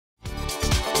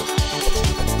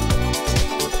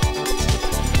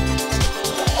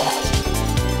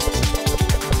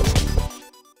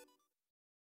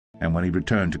And when he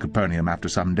returned to Capernaum after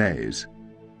some days,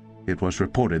 it was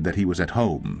reported that he was at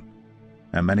home,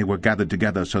 and many were gathered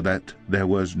together so that there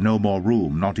was no more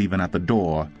room, not even at the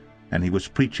door, and he was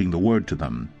preaching the word to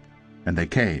them. And they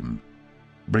came,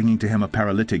 bringing to him a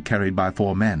paralytic carried by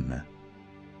 4 men.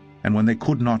 And when they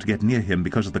could not get near him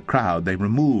because of the crowd, they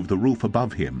removed the roof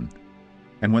above him.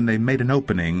 And when they made an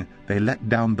opening, they let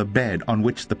down the bed on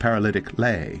which the paralytic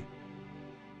lay.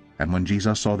 And when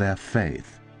Jesus saw their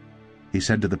faith, he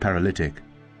said to the paralytic,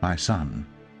 "My son,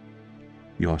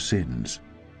 your sins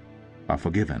are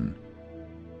forgiven."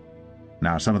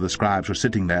 Now some of the scribes were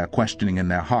sitting there, questioning in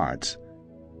their hearts,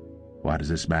 "Why does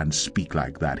this man speak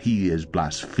like that? He is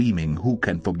blaspheming. Who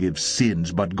can forgive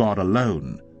sins but God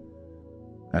alone?"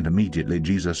 And immediately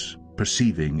Jesus,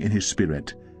 perceiving in his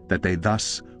spirit that they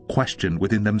thus questioned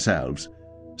within themselves,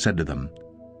 said to them,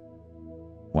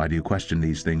 "Why do you question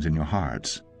these things in your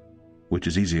hearts? Which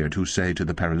is easier, to say to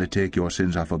the paralytic, 'Your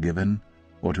sins are forgiven,'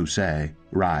 or to say,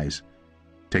 'Rise,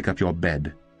 take up your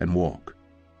bed, and walk'?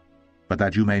 But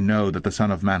that you may know that the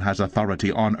Son of Man has authority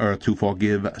on earth to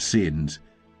forgive sins,"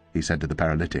 he said to the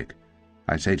paralytic,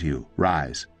 "I say to you,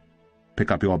 rise, pick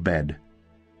up your bed,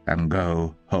 and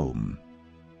go home."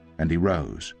 And he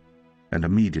rose, and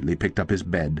immediately picked up his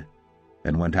bed,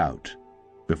 and went out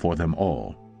before them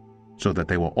all, so that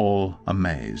they were all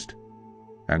amazed,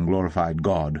 and glorified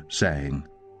God, saying,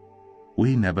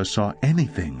 "We never saw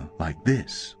anything like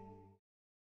this."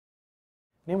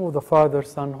 In the name of the Father,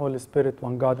 Son, Holy Spirit,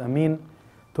 one God, Amen.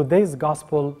 Today's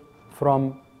Gospel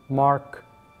from Mark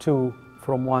 2,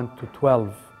 from 1 to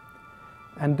 12.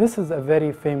 And this is a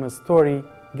very famous story,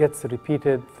 gets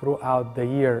repeated throughout the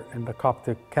year in the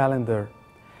Coptic calendar.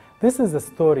 This is a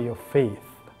story of faith.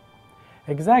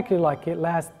 Exactly like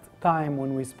last time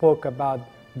when we spoke about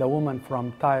the woman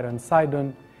from Tyre and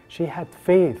Sidon, she had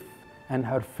faith, and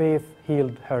her faith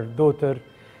healed her daughter.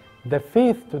 The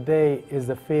faith today is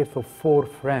the faith of 4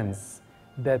 friends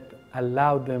that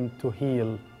allowed them to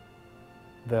heal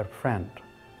their friend.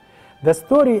 The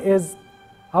story is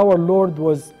our Lord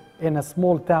was in a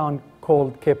small town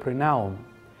called Capernaum.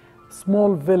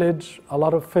 Small village, a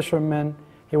lot of fishermen.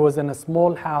 He was in a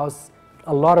small house,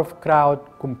 a lot of crowd,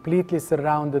 completely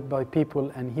surrounded by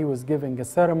people, and he was giving a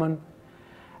sermon.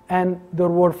 And there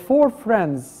were 4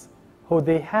 friends who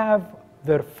they have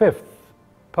their 5th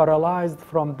paralyzed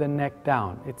from the neck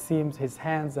down. It seems his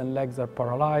hands and legs are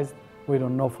paralyzed. We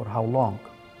don't know for how long.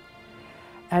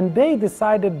 And they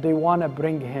decided they want to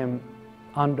bring him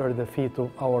under the feet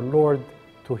of our Lord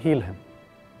to heal him.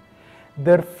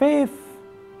 Their faith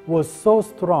was so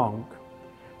strong.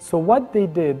 So what they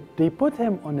did, they put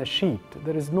him on a sheet.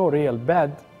 There is no real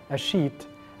bed, a sheet.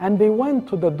 And they went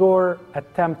to the door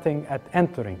attempting at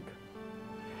entering.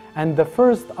 And the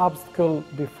first obstacle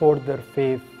before their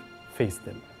faith faced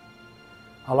them.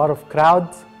 A lot of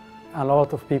crowds, a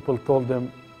lot of people told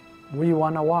them, "We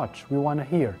want to watch, we want to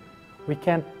hear. We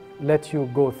can't let you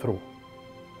go through."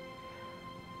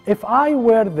 If I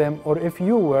were them, or if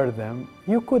you were them,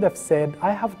 you could have said,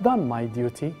 "I have done my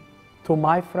duty to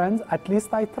my friends, at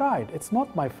least I tried. It's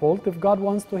not my fault. If God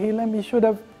wants to heal him, he should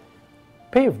have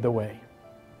paved the way."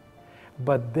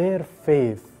 But their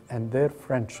faith and their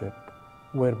friendship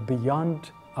were beyond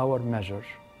our measure.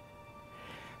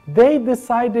 They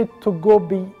decided to go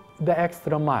the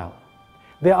extra mile.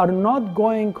 They are not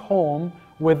going home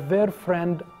with their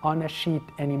friend on a sheet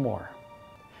anymore.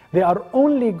 They are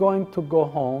only going to go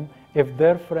home if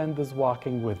their friend is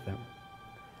walking with them.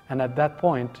 And at that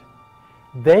point,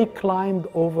 they climbed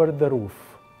over the roof.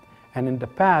 And in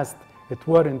the past, it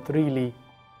weren't really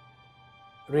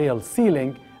real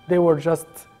ceiling. They were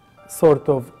just sort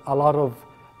of a lot of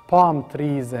palm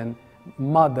trees and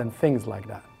mud and things like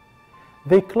that.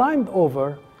 They climbed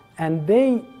over, and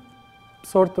they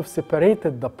sort of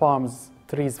separated the palm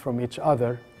trees from each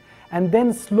other. And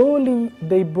then slowly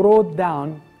they brought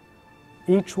down,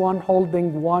 each one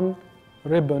holding one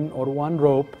ribbon or one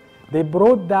rope. They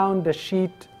brought down the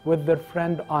sheet with their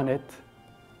friend on it.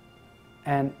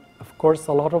 And of course,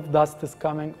 a lot of dust is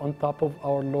coming on top of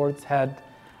our Lord's head.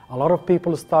 A lot of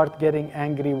people start getting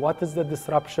angry. What is the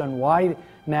disruption? Why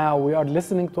now? We are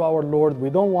listening to our Lord. We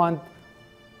don't want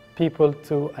people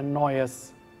to annoy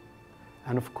us.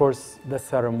 And of course, the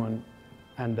sermon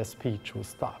and the speech was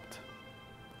stopped.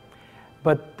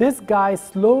 But this guy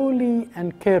slowly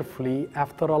and carefully,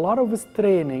 after a lot of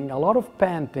straining, a lot of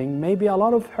panting, maybe a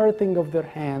lot of hurting of their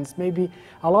hands, maybe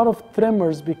a lot of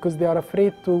tremors because they are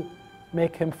afraid to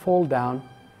make him fall down,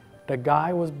 the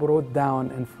guy was brought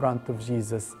down in front of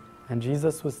Jesus, and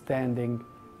Jesus was standing,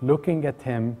 looking at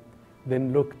him,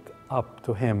 then looked up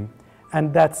to him.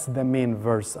 And that's the main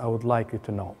verse I would like you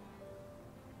to know.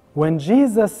 When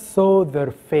Jesus saw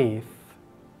their faith,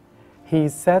 he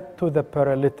said to the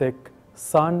paralytic,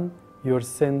 "Son, your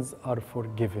sins are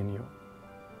forgiven you."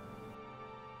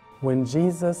 When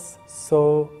Jesus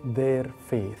saw their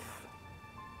faith,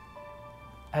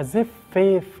 as if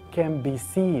faith can be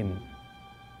seen,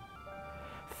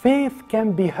 faith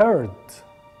can be heard,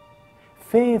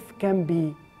 faith can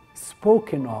be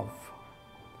spoken of,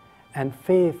 and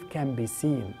faith can be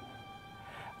seen.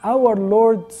 Our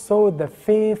Lord saw the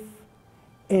faith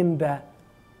in the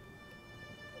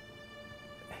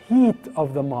heat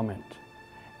of the moment,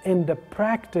 in the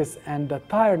practice and the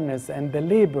tiredness and the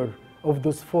labor of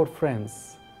those 4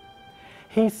 friends.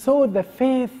 He saw the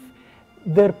faith,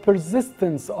 their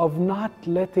persistence of not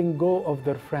letting go of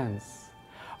their friends,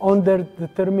 on their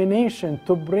determination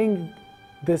to bring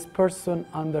this person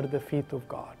under the feet of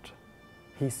God.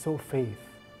 He saw faith.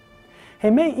 He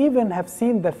may even have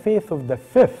seen the faith of the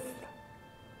 5th,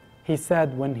 he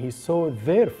said, when he saw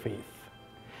their faith.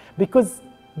 Because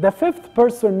the 5th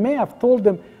person may have told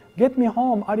him, "Get me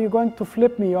home. Are you going to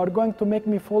flip me? You are going to make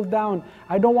me fall down.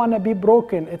 I don't want to be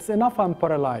broken. It's enough I'm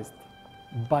paralyzed."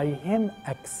 By him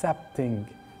accepting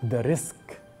the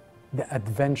risk, the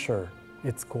adventure,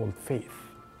 it's called faith.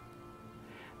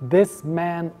 This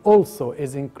man also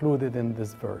is included in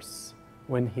this verse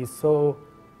when he saw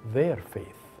their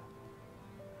faith.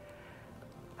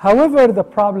 However, the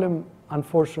problem,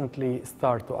 unfortunately,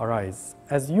 started to arise.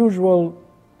 As usual,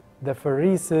 the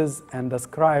Pharisees and the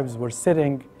scribes were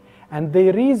sitting, and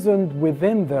they reasoned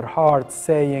within their hearts,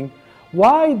 saying,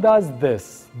 "Why does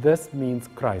this means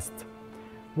Christ,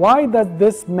 why does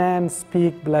this man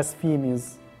speak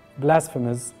blasphemous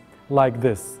like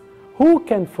this? Who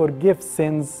can forgive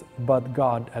sins but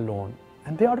God alone?"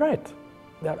 And they are right.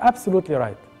 They are absolutely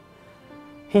right.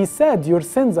 He said, "Your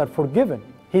sins are forgiven."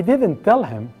 He didn't tell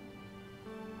him,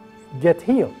 "Get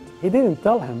healed." He didn't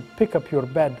tell him, "Pick up your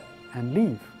bed and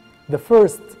leave." The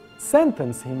first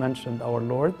sentence he mentioned, our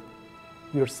Lord,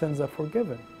 "Your sins are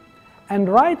forgiven." And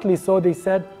rightly so, they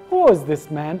said, "Who is this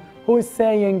man who is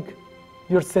saying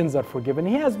your sins are forgiven?"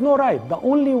 He has no right. The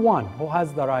only one who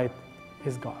has the right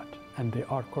is God. And they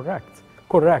are correct.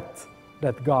 Correct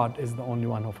that God is the only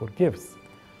one who forgives,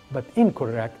 but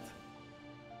incorrect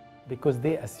because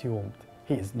they assumed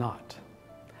he is not.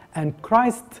 And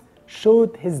Christ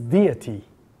showed his deity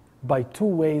by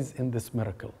 2 ways in this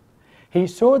miracle. He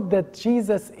showed that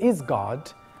Jesus is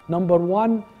God, number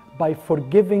 1, by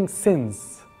forgiving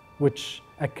sins, which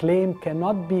a claim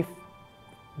cannot be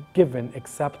given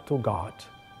except to God.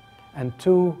 And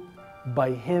 2,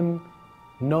 by him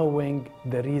knowing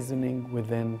the reasoning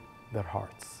within their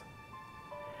hearts.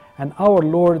 And our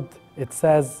Lord, it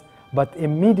says, "But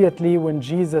immediately when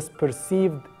Jesus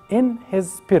perceived in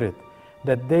his spirit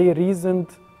that they reasoned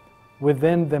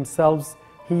within themselves,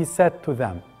 he said to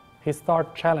them," he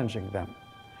started challenging them,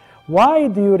 "Why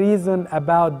do you reason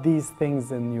about these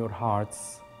things in your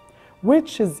hearts?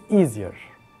 Which is easier?"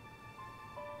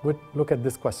 Look at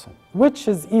this question. Which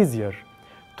is easier,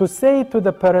 to say to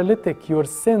the paralytic, "Your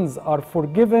sins are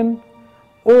forgiven,"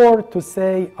 or to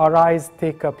say, "Arise,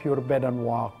 take up your bed and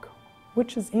walk"?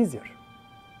 Which is easier?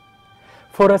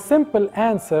 For a simple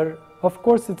answer, of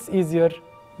course it's easier,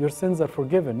 "Your sins are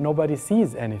forgiven." Nobody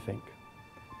sees anything.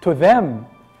 To them,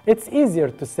 it's easier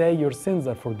to say, "Your sins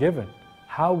are forgiven."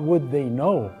 How would they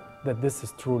know that this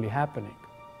is truly happening?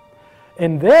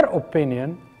 In their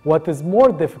opinion, what is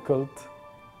more difficult,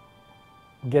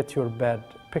 get your bed,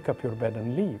 pick up your bed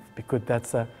and leave, because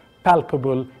that's a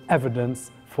palpable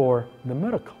evidence for the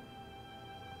miracle.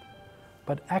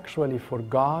 But actually for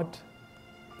God,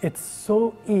 it's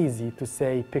so easy to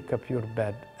say, "Pick up your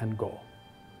bed and go."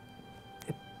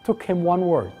 It took him 1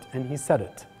 word and he said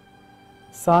it.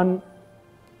 "Son,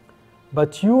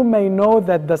 but you may know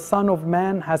that the Son of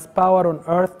Man has power on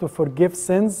earth to forgive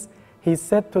sins." He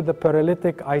said to the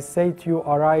paralytic, "I say to you,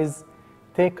 arise,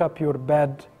 take up your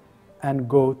bed and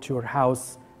go to your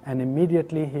house." And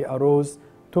immediately he arose,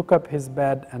 took up his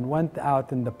bed, and went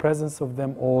out in the presence of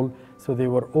them all. So they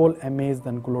were all amazed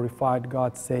and glorified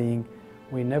God, saying,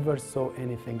 "We never saw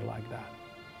anything like that."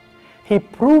 He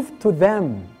proved to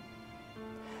them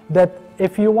that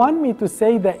if you want me to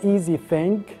say the easy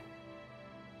thing,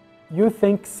 you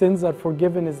think sins are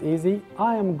forgiven is easy,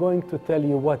 I am going to tell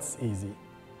you what's easy.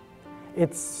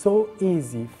 It's so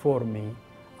easy for me.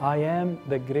 I am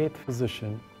the great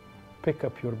physician. Pick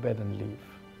up your bed and leave.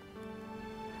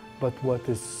 But what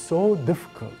is so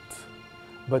difficult,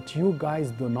 but you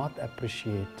guys do not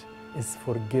appreciate, is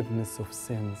forgiveness of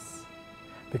sins.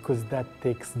 Because that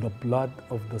takes the blood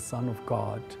of the Son of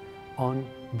God on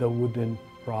the wooden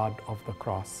rod of the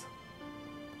cross.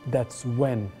 That's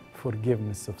when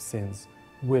forgiveness of sins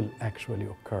will actually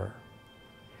occur.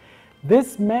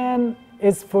 This man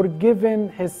is forgiven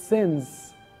his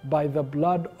sins by the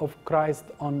blood of Christ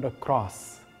on the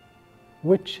cross.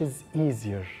 Which is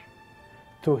easier,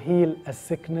 to heal a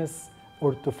sickness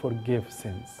or to forgive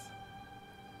sins?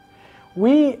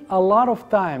 We a lot of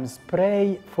times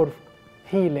pray for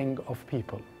healing of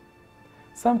people.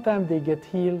 Sometimes they get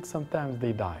healed, sometimes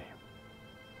they die.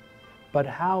 But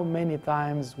how many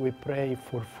times we pray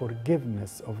for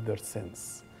forgiveness of their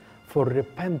sins, for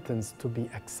repentance to be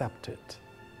accepted,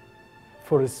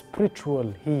 for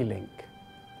spiritual healing,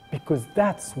 because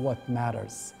that's what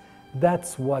matters.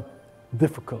 That's what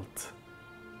difficult.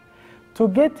 To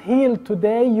get healed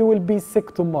today, you will be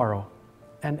sick tomorrow,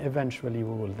 and eventually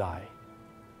we will die.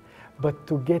 But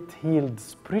to get healed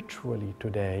spiritually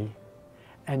today,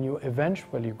 and you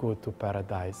eventually go to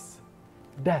paradise,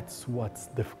 that's what's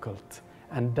difficult,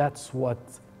 and that's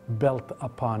what's built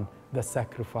upon the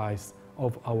sacrifice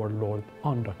of our Lord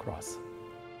on the cross.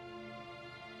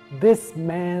 This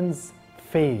man's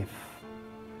faith,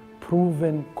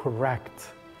 proven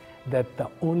correct, that the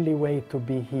only way to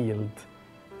be healed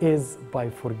is by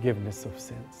forgiveness of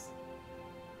sins.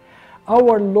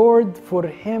 Our Lord, for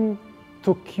him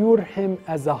to cure him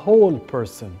as a whole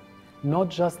person, not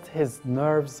just his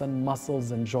nerves and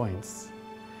muscles and joints,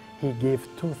 he gave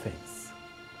two things.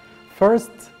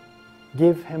 First,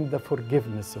 give him the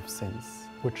forgiveness of sins,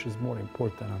 which is more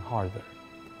important and harder.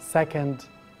 Second,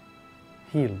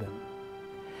 heal them.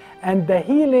 And the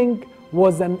healing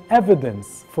was an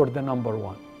evidence for the number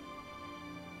one.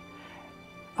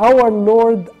 Our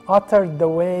Lord uttered the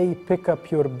way, pick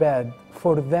up your bed,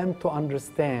 for them to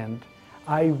understand,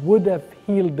 I would have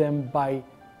healed them by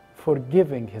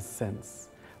forgiving his sins.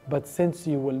 But since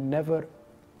you will never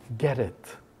get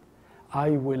it,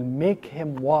 I will make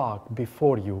him walk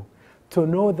before you to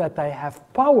know that I have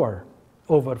power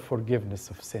over forgiveness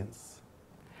of sins.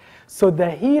 So the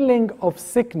healing of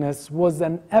sickness was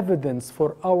an evidence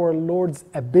for our Lord's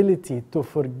ability to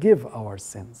forgive our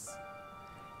sins.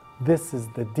 This is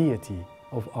the deity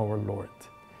of our Lord.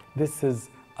 This is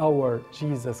our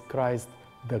Jesus Christ,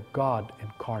 the God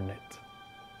incarnate.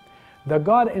 The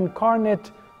God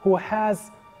incarnate who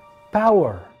has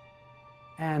power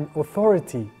and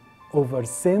authority over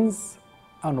sins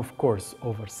and, of course,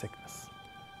 over sickness.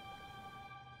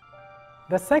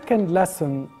 The second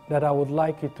lesson that I would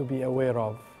like you to be aware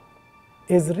of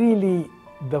is really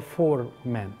the four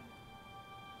men.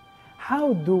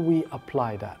 How do we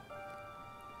apply that?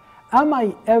 Am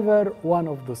I ever one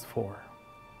of those four?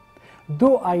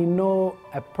 Do I know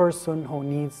a person who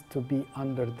needs to be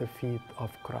under the feet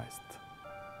of Christ?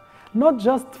 Not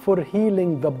just for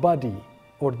healing the body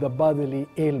or the bodily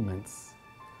ailments,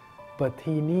 but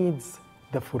he needs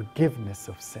the forgiveness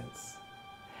of sins.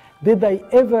 Did I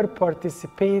ever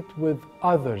participate with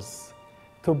others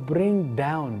to bring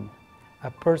down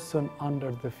a person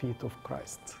under the feet of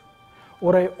Christ?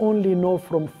 Or I only know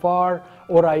from far,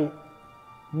 or I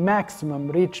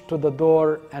maximum reach to the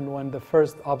door, and when the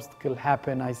first obstacle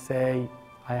happens, I say,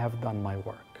 I have done my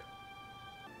work.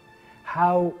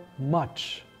 How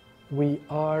much we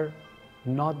are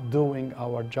not doing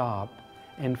our job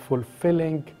in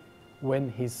fulfilling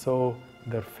when he saw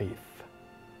their faith.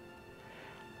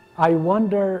 I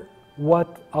wonder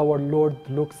what our Lord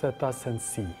looks at us and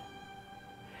see.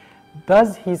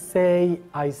 Does he say,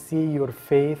 I see your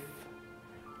faith?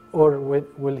 Or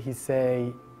will he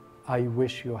say, I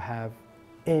wish you have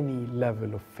any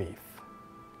level of faith?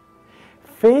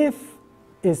 Faith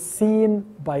is seen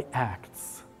by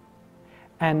acts.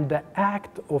 And the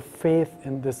act of faith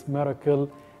in this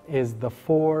miracle is the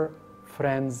four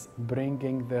friends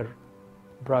bringing their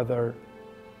brother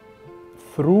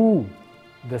through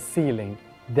the ceiling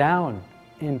down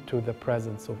into the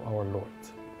presence of our Lord.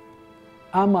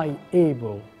 Am I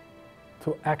able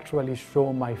to actually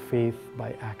show my faith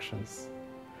by actions?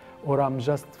 Or I'm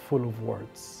just full of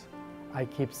words? I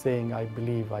keep saying, I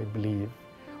believe,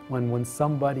 when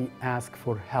somebody asks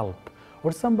for help,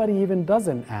 or somebody even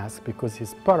doesn't ask because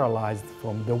he's paralyzed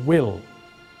from the will,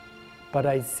 but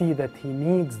I see that he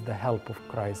needs the help of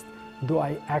Christ, do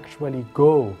I actually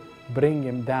go bring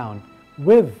him down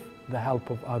with the help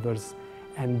of others?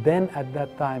 And then at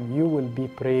that time you will be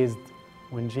praised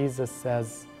when Jesus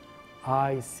says,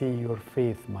 I see your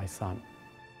faith, my son.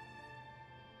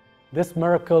 This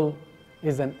miracle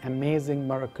is an amazing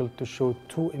miracle to show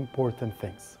two important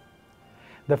things.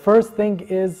 The first thing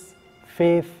is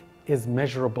faith is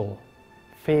measurable,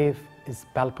 faith is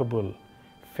palpable,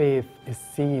 faith is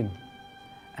seen.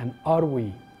 And are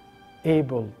we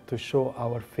able to show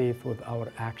our faith with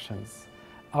our actions?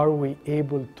 Are we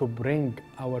able to bring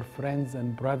our friends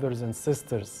and brothers and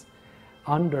sisters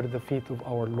under the feet of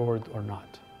our Lord or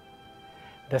not.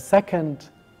 The second,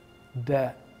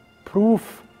 the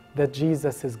proof that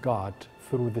Jesus is God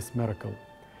through this miracle.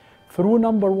 Through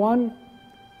number one,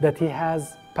 that he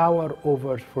has power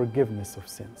over forgiveness of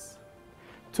sins.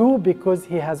 Two, because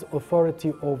he has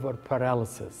authority over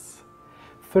paralysis.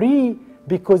 Three,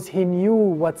 because he knew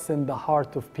what's in the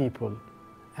heart of people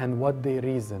and what they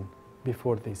reason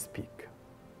before they speak.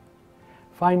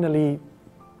 Finally,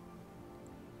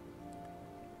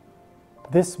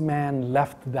 this man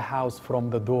left the house from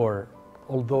the door,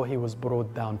 although he was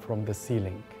brought down from the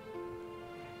ceiling.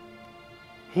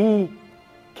 He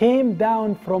came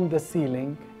down from the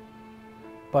ceiling,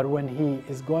 but when he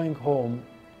is going home,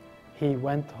 he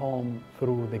went home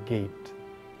through the gate,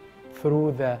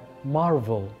 through the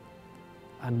marvel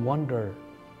and wonder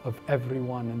of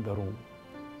everyone in the room.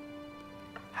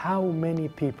 How many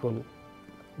people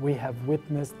we have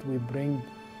witnessed we bring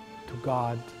to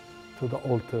God, to the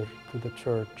altar, to the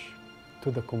church,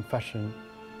 to the confession,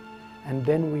 and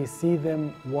then we see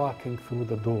them walking through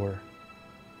the door.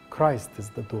 Christ is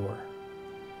the door.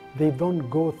 They don't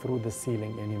go through the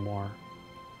ceiling anymore.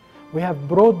 We have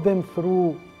brought them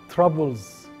through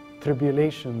troubles,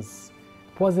 tribulations.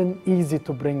 It wasn't easy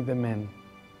to bring them in,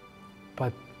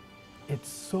 but it's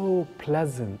so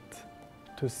pleasant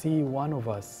to see one of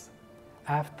us,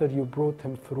 after you brought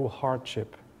him through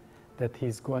hardship, that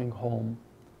he's going home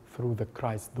through the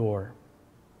Christ door.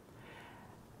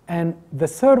 And the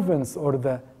servants or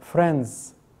the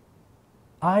friends,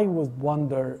 I would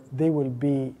wonder, they will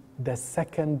be the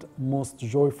second most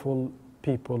joyful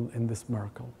people in this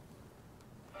miracle.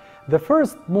 The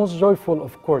first most joyful,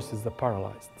 of course, is the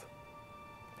paralyzed.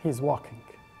 He's walking,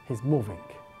 he's moving,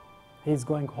 he's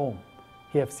going home.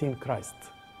 He has seen Christ,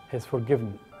 he's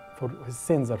forgiven, for his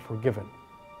sins are forgiven.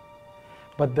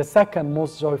 But the second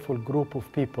most joyful group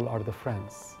of people are the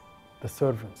friends, the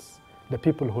servants, the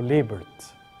people who labored.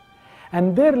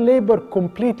 And their labor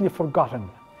completely forgotten.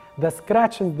 The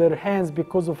scratch in their hands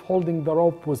because of holding the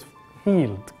rope was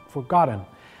healed, forgotten.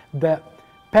 The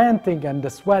panting and the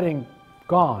sweating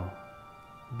gone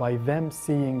by them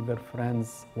seeing their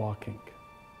friends walking.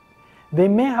 They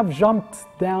may have jumped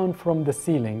down from the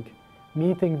ceiling,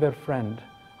 meeting their friend,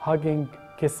 hugging,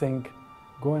 kissing,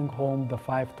 going home the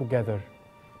five together,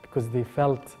 because they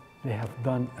felt they have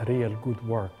done a real good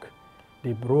work.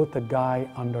 They brought a guy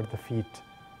under the feet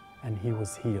and he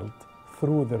was healed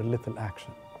through their little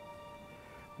action.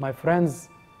 My friends,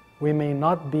 we may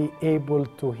not be able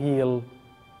to heal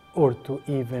or to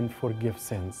even forgive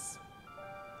sins,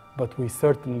 but we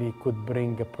certainly could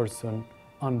bring a person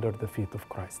under the feet of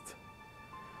Christ.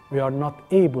 We are not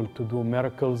able to do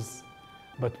miracles,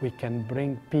 but we can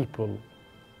bring people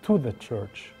to the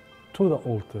church, to the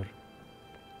altar,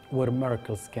 where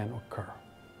miracles can occur.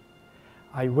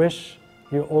 I wish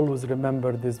you always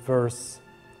remember this verse.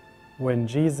 When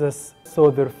Jesus saw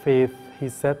their faith, he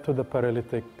said to the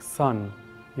paralytic, "Son,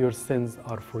 your sins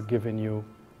are forgiven you.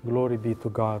 Glory be to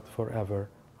God forever.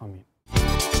 Amen."